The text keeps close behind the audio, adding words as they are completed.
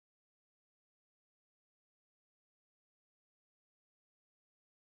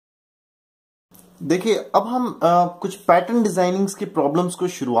देखिए, अब हम कुछ पैटर्न डिजाइनिंग्स की प्रॉब्लम्स को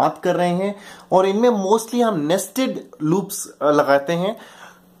शुरुआत कर रहे हैं और इनमें मोस्टली हम नेस्टेड लूप्स लगाते हैं।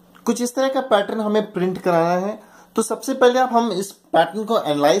 कुछ इस तरह का पैटर्न हमें प्रिंट कराना है। तो सबसे पहले आप हम इस पैटर्न को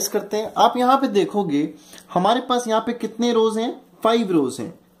एनालाइज करते हैं। आप यहां पे देखोगे हमारे पास यहां पे कितने रोज हैं, 5 रोज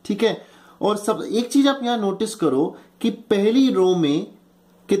हैं, ठीक है। और सब एक चीज आप यहां नोटिस करो कि पहली रो में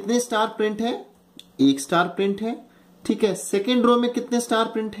कितने स्टार प्रिंट है, 1 स्टार प्रिंट है, ठीक है। सेकेंड रो में कितने स्टार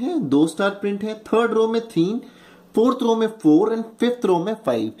प्रिंट है, 2 स्टार प्रिंट है। थर्ड रो में 3, फोर्थ रो में 4 एंड फिफ्थ रो में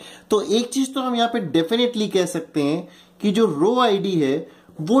 5। तो एक चीज तो हम यहां पे डेफिनेटली कह सकते हैं कि जो रो आईडी है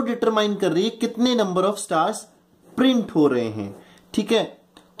वो डिटरमाइन कर रही है कितने नंबर ऑफ स्टार्स प्रिंट हो रहे हैं, ठीक है।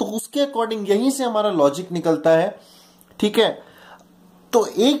 तो उसके अकॉर्डिंग यहीं से हमारा लॉजिक निकलता है, ठीक है। तो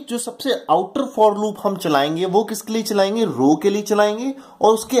एक जो सबसे आउटर फॉर लूप हम चलाएंगे वो किसके लिए चलाएंगे, रो के लिए चलाएंगे।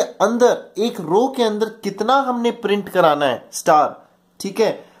 और उसके अंदर एक रो के अंदर कितना हमने प्रिंट कराना है स्टार, ठीक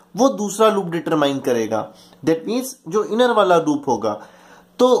है, वो दूसरा लूप डिटरमाइन करेगा। दैट मीन्स जो इनर वाला लूप होगा,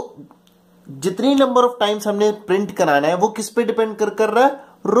 तो जितनी नंबर ऑफ टाइम्स हमने प्रिंट कराना है वो किस पे डिपेंड कर रहा है,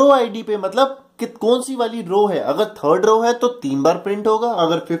 रो आईडी पे। मतलब कि कौन सी वाली रो है। अगर थर्ड रो है तो 3 बार प्रिंट होगा,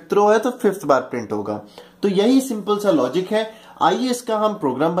 अगर फिफ्थ रो है तो 5th बार प्रिंट होगा। तो यही सिंपल सा लॉजिक है। आइए इसका हम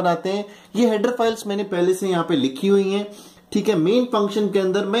प्रोग्राम बनाते हैं। ये हेडर फाइल्स मैंने पहले से यहाँ पे लिखी हुई हैं, ठीक है। मेन फंक्शन के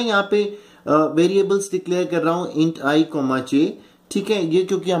अंदर मैं यहाँ पे वेरिएबल्स डिक्लेयर कर रहा हूं इंट i, j, ठीक है। ये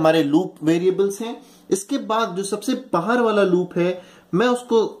क्योंकि हमारे लूप वेरिएबल्स हैं। इसके बाद जो सबसे बाहर वाला लूप है मैं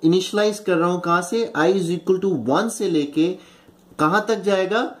उसको इनिशियलाइज कर रहा हूं कहां से, i = 1 से लेके कहां तक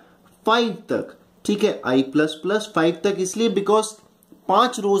जाएगा, 5 तक, ठीक है। i++5 तक, इसलिए बिकॉज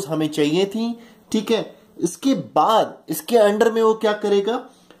 5 रोज हमें चाहिए थी, ठीक है। इसके बाद इसके अंडर में वो क्या करेगा,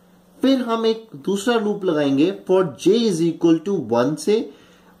 फिर हम एक दूसरा लूप लगाएंगे फॉर j =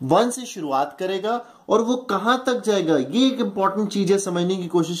 1 से शुरुआत करेगा और वो कहां तक जाएगा, ये एक इंपॉर्टेंट चीज है, समझने की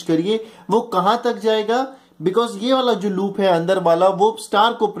कोशिश करिए। वो कहां तक जाएगा, बिकॉज ये वाला जो लूप है अंदर वाला वो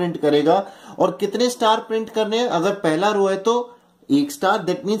स्टार को प्रिंट करेगा। और कितने स्टार प्रिंट करने हैं, अगर पहला रो है तो 1 स्टार।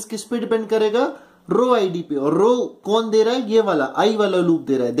 दैट मीन्स किस पे डिपेंड करेगा, रो आईडी पे। और रो कौन दे रहा है, ये वाला i वाला लूप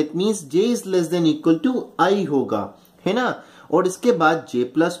दे रहा है। दैट मीन्स j ≤ i होगा, है ना। और इसके बाद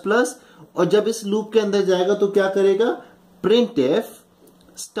j++, और जब इस लूप के अंदर जाएगा तो क्या करेगा, प्रिंट f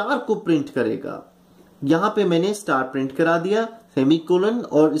स्टार को प्रिंट करेगा। यहां पे मैंने स्टार प्रिंट करा दिया, सेमीकोलन,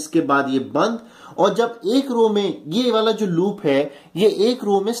 और इसके बाद ये बंद। और जब एक रो में ये वाला जो लूप है ये एक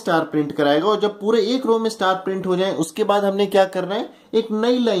रो में स्टार प्रिंट कराएगा, और जब पूरे एक रो में स्टार प्रिंट हो जाए उसके बाद हमने क्या करना है, एक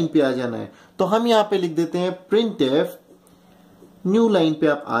नई लाइन पे आ जाना है। तो हम यहां पे लिख देते हैं प्रिंट एफ, न्यू लाइन पे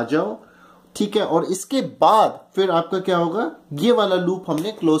आप आ जाओ, ठीक है। और इसके बाद फिर आपका क्या होगा, ये वाला लूप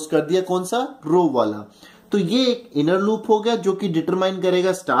हमने क्लोज कर दिया, कौन सा, रो वाला। तो ये एक इनर लूप हो गया जो कि डिटरमाइन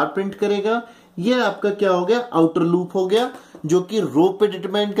करेगा, स्टार प्रिंट करेगा। ये आपका क्या हो गया, आउटर लूप हो गया जो कि रो पे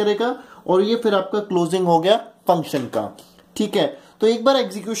डिटरमाइन करेगा। और ये फिर आपका क्लोजिंग हो गया फंक्शन का, ठीक है। तो एक बार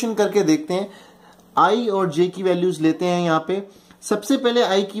एग्जीक्यूशन करके देखते हैं। i और j की वैल्यूज लेते हैं। यहाँ पे सबसे पहले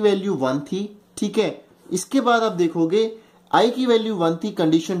i की वैल्यू 1 थी, ठीक है। इसके बाद आप देखोगे i की वैल्यू 1 थी,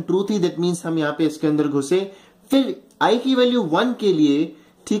 कंडीशन ट्रू थी। दैट मीन्स हम यहाँ पे इसके अंदर घुसे। फिर i की वैल्यू 1 के लिए,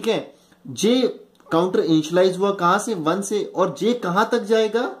 ठीक है, j काउंटर इनिशियलाइज हुआ कहां से, 1 से। और j कहां तक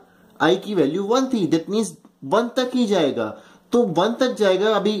जाएगा, i की वैल्यू 1 थी, दैट मीन्स 1 तक ही जाएगा। तो 1 तक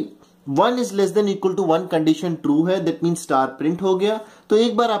जाएगा। अभी 1 ≤ 1 कंडीशन ट्रू है, दैट मीन्स स्टार प्रिंट हो गया। तो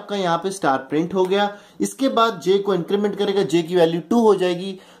एक बार आपका यहाँ पे स्टार प्रिंट हो गया। इसके बाद j को इंक्रीमेंट करेगा, j की वैल्यू 2 हो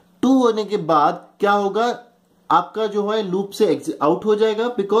जाएगी। 2 होने के बाद क्या होगा, आपका जो है लूप से आउट हो जाएगा,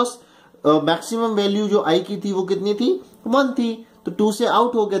 बिकॉज मैक्सिमम वैल्यू जो i की थी वो कितनी थी, 1 थी। तो 2 से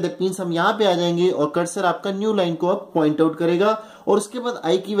आउट हो गया। दैट मीन्स हम यहां पे आ जाएंगे और कर्सर आपका न्यू लाइन को अब पॉइंट आउट करेगा। और उसके बाद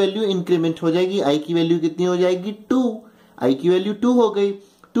i की वैल्यू इंक्रीमेंट हो जाएगी। i की वैल्यू कितनी हो जाएगी, 2। i की वैल्यू 2 हो गई।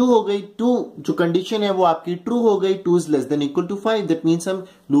 2 जो कंडीशन है वो आपकी ट्रू हो गई। 2 ≤ 5। दैट मीन्स हम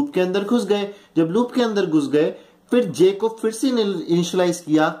लूप के अंदर घुस गए। जब लूप के अंदर घुस गए फिर j को फिर से इनिशियलाइज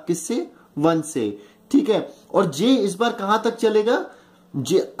किया, किससे, 1 से, ठीक है। और j इस बार कहां तक चलेगा,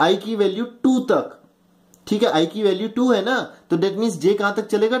 i की वैल्यू 2 तक, ठीक है। i की वैल्यू 2 है ना, तो दैट मीन्स j कहां तक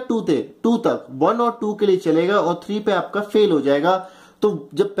चलेगा, 2 तक। 1 और 2 के लिए चलेगा और 3 पे आपका फेल हो जाएगा। तो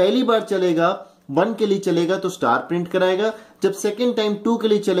जब पहली बार चलेगा 1 के लिए चलेगा तो स्टार प्रिंट कराएगा। जब सेकेंड टाइम 2 के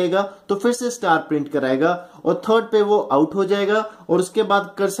लिए चलेगा तो फिर से स्टार प्रिंट कराएगा। और थर्ड पे वो आउट हो जाएगा। और उसके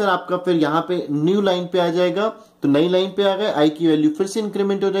बाद कर्सर आपका फिर यहाँ पे न्यू लाइन पे आ जाएगा। तो नई लाइन पे आ गए, i की वैल्यू फिर से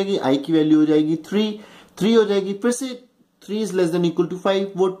इंक्रीमेंट हो जाएगी। i की वैल्यू हो जाएगी 3 हो जाएगी। फिर से 3 ≤ 5,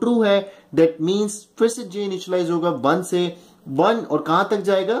 वो ट्रू है। दैट मीन्स फिर से j इनिशियलाइज होगा 1 से। 1 और कहां तक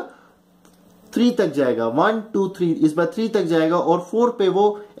जाएगा, 3 तक जाएगा, 1 2 3, इस बार 3 तक जाएगा और 4 पे वो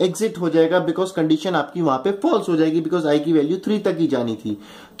एग्जिट हो जाएगा बिकॉज कंडीशन आपकी वहां पे फॉल्स हो जाएगी बिकॉज आई की वैल्यू 3 तक ही जानी थी।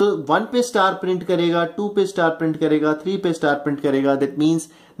 तो 1 पे स्टार प्रिंट करेगा, 2 पे स्टार प्रिंट करेगा, 3 पे स्टार प्रिंट करेगा। दैट मीन्स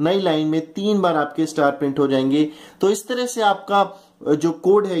नई लाइन में 3 बार आपके स्टार प्रिंट हो जाएंगे। तो इस तरह से आपका जो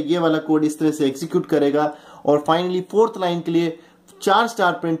कोड है, ये वाला कोड इस तरह से एग्जीक्यूट करेगा और फाइनली 4th लाइन के लिए 4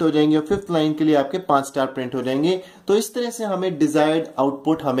 स्टार प्रिंट हो जाएंगे और 5th लाइन के लिए आपके 5 स्टार प्रिंट हो जाएंगे। तो इस तरह से हमें डिजायर्ड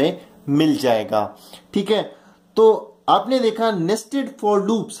आउटपुट हमें मिल जाएगा। ठीक है, तो आपने देखा नेस्टेड फॉर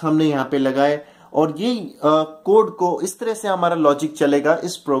लूप्स हमने यहां पे लगाए और ये कोड को इस तरह से हमारा लॉजिक चलेगा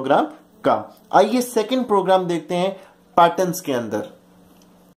इस प्रोग्राम का। आइए सेकंड प्रोग्राम देखते हैं पैटर्न्स के अंदर।